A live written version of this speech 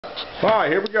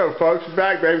Alright, here we go, folks. We're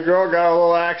back, baby girl. Got a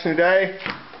little action today.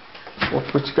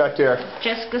 What you got there?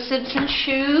 Jessica Simpson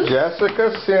shoes. Jessica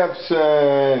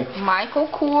Simpson. Michael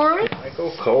Kors.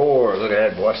 Michael Kors. Look at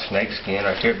that boy, snakeskin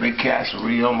right there. Big Castle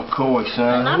Rio McCoy,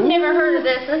 son. And I've never heard of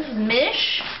this. This is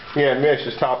Mish. Yeah, Mitch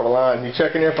is top of the line. You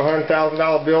checking in for $100,000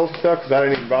 bills and stuff? Because I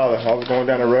didn't even bother. I was going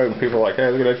down the road and people were like,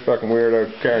 hey, look at that fucking weirdo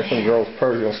carrying some girl's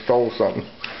purse and stole something.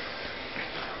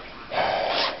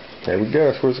 There we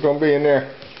go. So what's it going to be in there?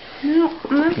 No,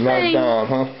 nothing. Not dime,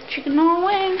 huh? Chicken on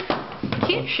wing.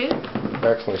 Cute shoe.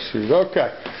 Excellent shoes.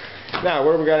 Okay. Now,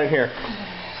 what do we got in here?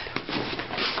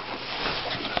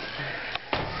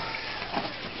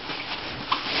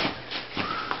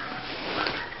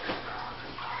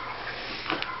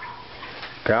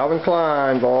 Calvin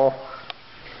Klein ball.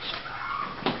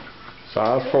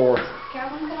 Size 4.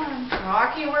 Calvin Klein. Oh,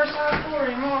 I can't wear size 4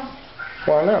 anymore.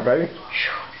 Why not, baby?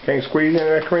 Can't squeeze into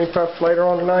that cream puff later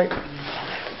on tonight?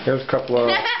 There's a couple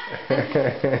of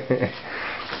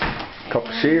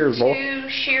couple shears, boy. 2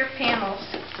 sheer panels.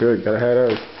 Good, gotta have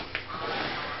those.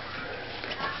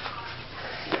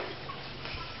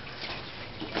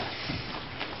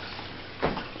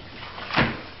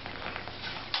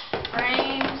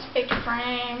 Frames,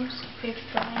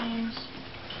 picture frames.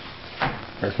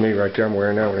 That's me right there. I'm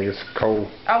wearing that when it gets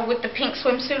cold. Oh, with the pink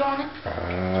swimsuit on it?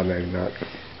 Maybe not.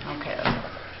 Okay, that's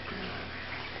it.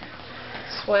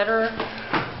 Sweater.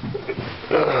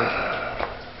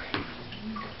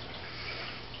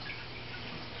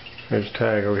 There's a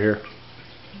tag over here.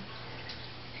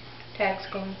 Tag's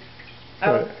gone.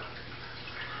 Oh.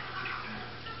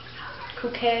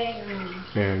 Couquet.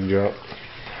 And jump.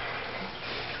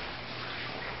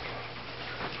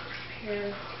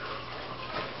 Here.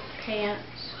 Pants.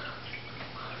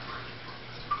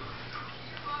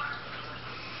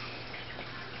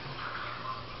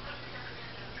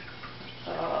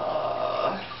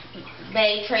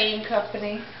 Bay Trading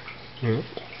Company. Mm.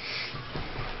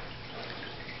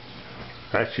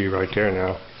 That's you right there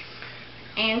now.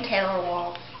 And Taylor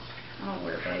Wall. I don't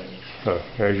wear babies. Oh,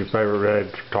 there's your favorite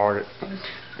red Target.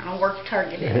 I don't work at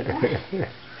Target anymore. There's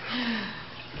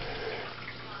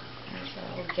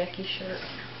that old Jackie shirt.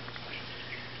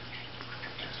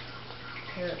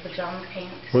 Pair of pajama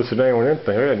pants. What's the name on them things?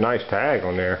 There's a nice tag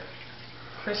on there.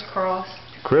 Crisscross.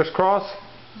 Crisscross?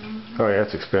 Mm-hmm. Oh yeah,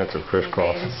 that's expensive,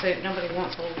 crisscross. Bathing suit. Nobody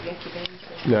wants old Jackie bathing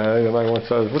suit. No, nobody wants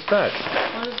those. What's that?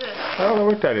 What is this? I don't know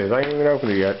what that is. I ain't even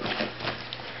opened it yet.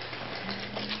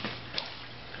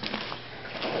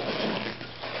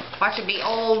 Watch it be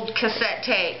old cassette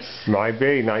tapes. Might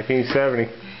be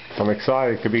 1970. I'm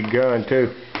excited. Could be gun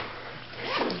too.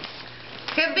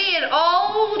 Could be an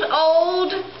old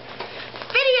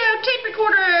videotape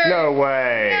recorder. No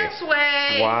way. Yes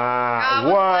way. Wow. When's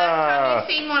the last Wow. time you've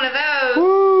seen one of those?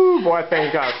 Woo! Boy, that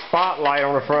thing's got a spotlight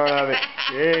on the front of it.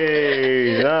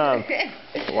 Jeez. Wow.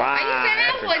 I used to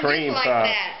have That's a one cream just like puff.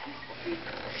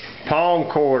 that.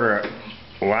 Palm quarter.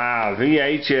 Wow.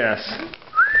 VHS.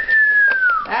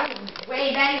 That was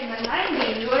way back in the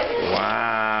 90s, wasn't it?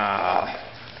 Wow.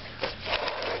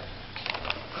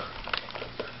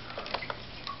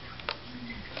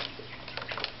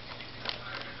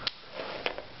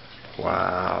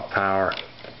 Wow, power.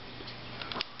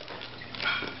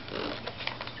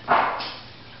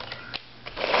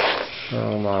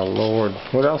 Oh my Lord.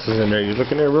 What else is in there? You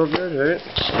looking there real good, is it?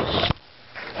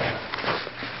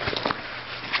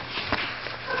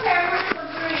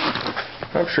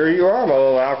 I'm sure you are, my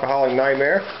little alcoholic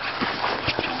nightmare.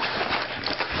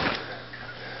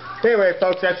 Anyway,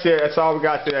 folks, that's it. That's all we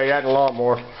got today. That and a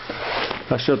lawnmower.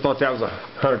 I should have thought that was a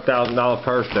 $100,000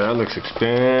 purse there. That looks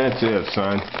expensive,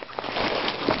 son.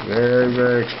 Very,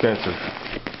 very expensive.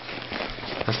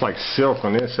 That's like silk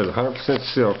on this. It says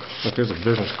 100% silk. Look, there's a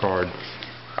business card.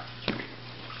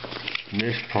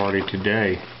 Mish party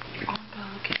today.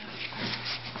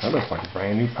 That looks like a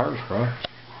brand new purse, bro.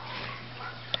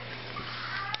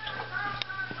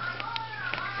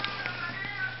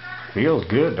 Feels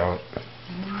good, don't it?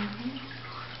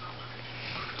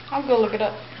 I'll go look it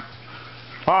up.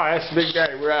 Alright, that's the big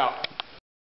day. We're out.